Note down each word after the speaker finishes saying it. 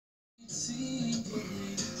See, but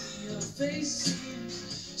lately your face seems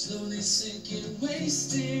slowly sinking,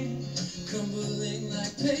 wasting, crumbling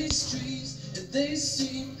like pastries. And they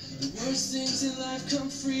seem the worst things in life come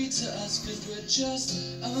free to us, 'cause we're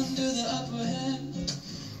just under the upper hand.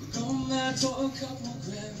 We're going mad for a couple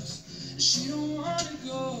grams. And she don't wanna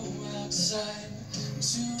go outside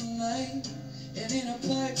tonight. And in a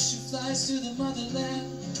pipe she flies to the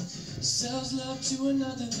motherland, sells love to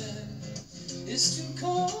another man. It's too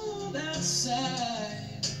cold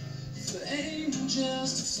outside for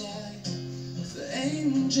angels to fly, for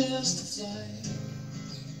angels to fly.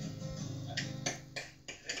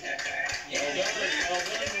 Well done,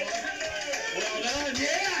 well done,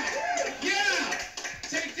 yeah!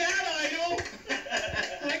 Take that, Idol!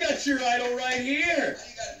 I got your Idol right here!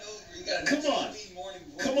 Come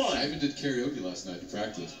on. I even did karaoke last night to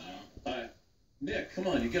practice. Nick, come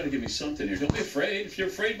on, you gotta give me something here. Don't be afraid. If you're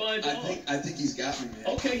afraid, by a dog. I think he's got me, man.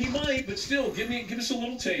 Okay, he might, but still, give us a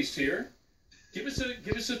little taste here. Give us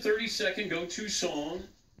a 30-second go-to song.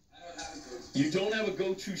 I don't have a go-to. You don't have a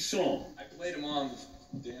go-to song. I played him on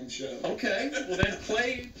the damn show. Okay, well then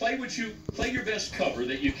play your best cover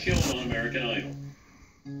that you killed on American Idol.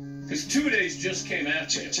 Because 2 days just came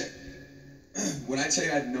after you. Check. When I tell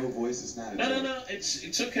you I have no voice, it's not a joke. No,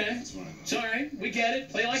 it's okay. It's all right. We get it.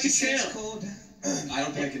 Play like a champ. I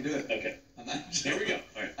don't think I can do it. Okay. I'm not Here we go.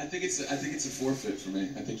 All right. I think it's a forfeit for me.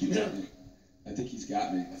 I think he's got me. I think he's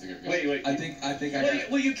got me. I think I've got Wait. I think I got.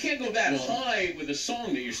 Well, you can't go that high with a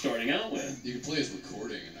song that you're starting out with. You can play his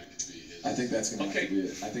recording, and that could be his. I think that's gonna have to be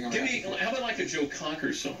it. I think I'm Give me. How about like a Joe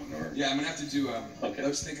Cocker song? Or yeah, I'm gonna have to do. Okay.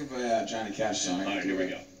 Let's think of a Johnny Cash song. All right, here we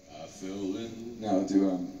go. I fell in. No,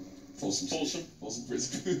 do Folsom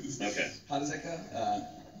Prison Blues. Okay. How does that go?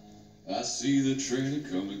 I see the train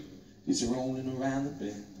coming. He's rolling around the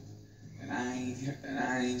bend, and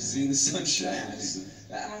I ain't seen the sunshine.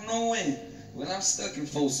 I don't know when I'm stuck in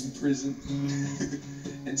Folsom Prison,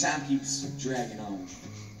 and time keeps dragging on.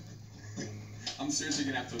 I'm seriously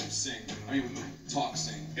gonna have to sing.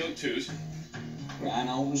 Sing. Go-tos. Right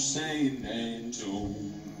on the same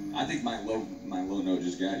tone. I think my low note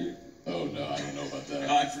just got you. Oh no, I don't know about that.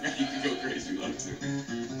 Oh, I forgot you could go crazy low too.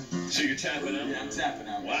 So you're tapping out? Yeah, I'm tapping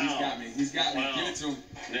out. Wow. He's got me. Wow. Give it to him.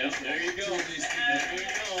 Yeah, there you go. There you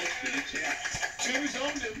go. Two's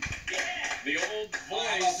owned him. Yeah. The old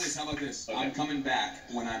voice. How about this? Okay. I'm coming back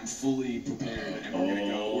when I'm fully prepared, and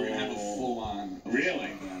we're gonna have a full-on.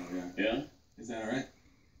 Really? Yeah. Is that all right?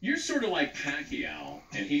 You're sort of like Pacquiao,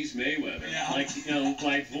 and he's Mayweather. Yeah. Like,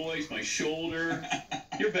 like voice, my shoulder.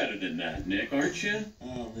 You're better than that, Nick, aren't you?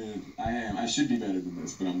 Oh man, I am. I should be better than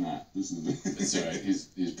this, but I'm not. This is. It's all right.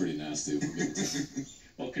 He's pretty nasty. We'll give it to him.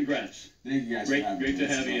 Well, congrats. Thank you guys. Great to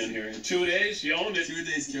have you in here. In 2 days, you owned it. 2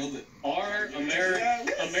 days killed it. Our American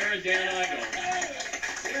Idol.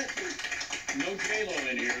 No J-Lo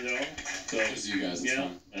in here though. So Just you guys. It's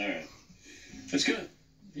fine. All right. That's good.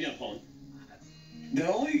 Yeah, Paul. The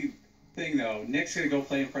only thing, though, Nick's going to go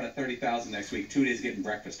play in front of 30,000 next week. 2 days getting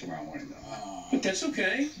breakfast tomorrow morning, though. But that's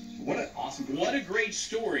okay. What an awesome... What a great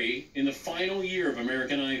story in the final year of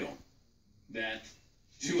American Idol. That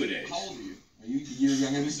 2 days. How old are you? Are you a year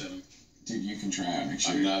younger than me? 7. Dude, you can try out. Make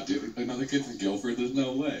sure. I'm not, dude. Another kid from Guilford? There's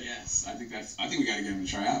no way. Yes, I think we got to get him to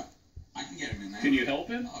try out. I can get him in there. Can you help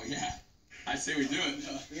him? Oh yeah. I say we do it.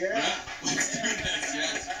 Yeah. Let's do this.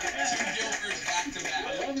 Yes. 2 Guilfords back to back.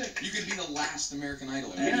 I love it. You could be the last American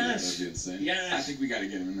Idol. Yes. That'd be insane. Yes. I think we got to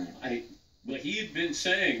get him in there. Well, he had been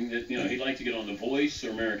saying that he'd like to get on The Voice or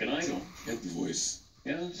American Idol. Get The Voice.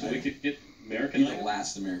 Yeah, so we could get American Be Idol. the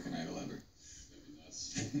last American Idol ever. That'd be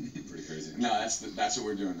nuts. Pretty crazy. No, that's what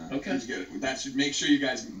we're doing now. Okay. He's good. That should make sure you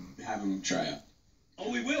guys have him try out. Oh,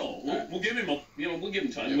 we will. We'll give him we'll give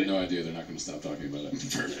him time. I have no idea. They're not going to stop talking about it.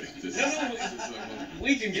 Perfect.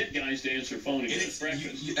 We can get guys to answer phone and get us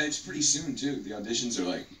breakfast. It's pretty soon too. The auditions are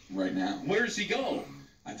like right now. Where does he go?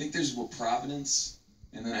 I think there's Providence,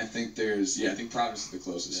 and then I think Providence is the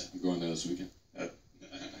closest. I'm going there this weekend.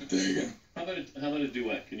 There you go. How about a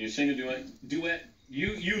duet? Can you sing a duet? Duet.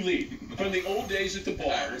 You lead from the old days at the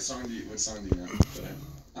bar. What song do you know?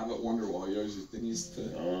 How about Wonderwall? You always didn't used to.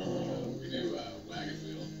 We do Wagon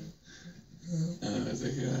Wheel. It's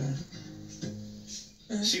like,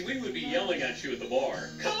 See, we would be yelling at you at the bar.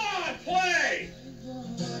 Come on, play!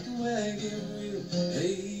 Like a wagon wheel.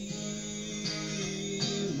 Hey,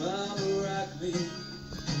 mama, rock me.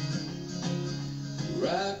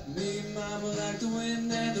 Rock me, mama, like the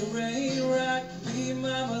wind and the rain. Rock me,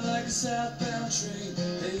 mama, like a southbound train.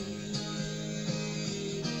 Hey,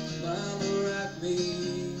 mama, rock me.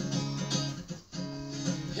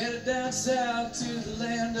 Headed down south to the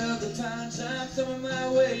land of the pines. I'm thumbing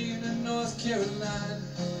my way into North Carolina.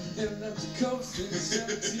 up the coast in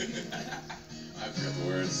 17. I forgot the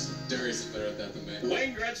words. Darius is better at that than me.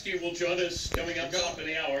 Wayne Gretzky will join us coming up top of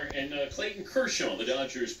the hour, and Clayton Kershaw, the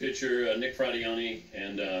Dodgers pitcher, Nick Fradiani,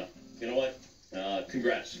 and you know what?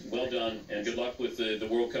 Congrats, well done, and good luck with the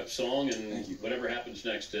World Cup song and whatever happens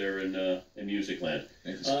next there in Music Land.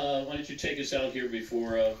 Thank you. Why don't you take us out here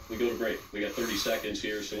before we go to break? We got 30 seconds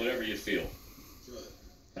here, so whatever you feel.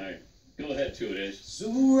 All right, go ahead to it, Ace. So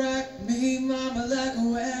rock me, mama, like a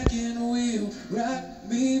wagon wheel. Rock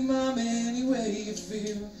me, mama, any way you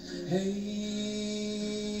feel. Hey,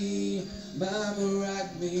 mama,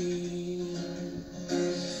 rock me.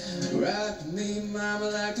 Rock me, mama,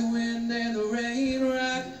 like the wind and the rain.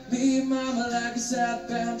 Rock me, mama, like a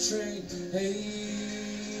southbound train. Hey.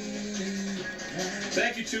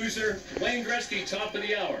 Thank you, Toozer. Wayne Gretzky, top of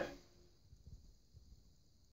the hour.